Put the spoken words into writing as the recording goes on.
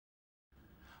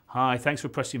Hi, thanks for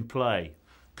pressing play.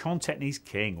 Content is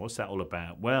king. What's that all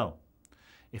about? Well,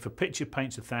 if a picture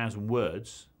paints 1,000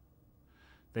 words,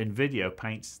 then video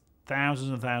paints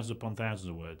thousands and thousands upon thousands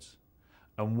of words.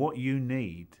 And what you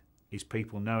need is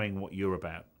people knowing what you're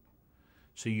about.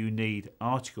 So you need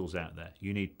articles out there,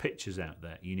 you need pictures out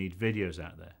there, you need videos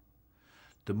out there.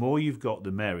 The more you've got,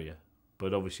 the merrier.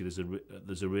 But obviously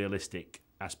there's a realistic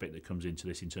aspect that comes into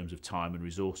this in terms of time and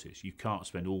resources. You can't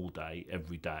spend all day,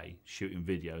 every day, shooting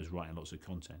videos, writing lots of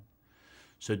content.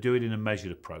 So do it in a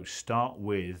measured approach. Start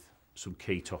with some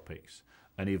key topics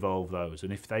and evolve those.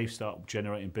 And if they start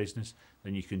generating business,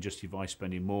 then you can justify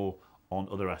spending more on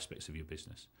other aspects of your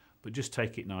business. But just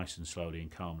take it nice and slowly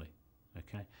and calmly.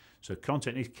 Okay? So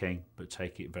content is king, but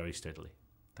take it very steadily.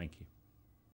 Thank you.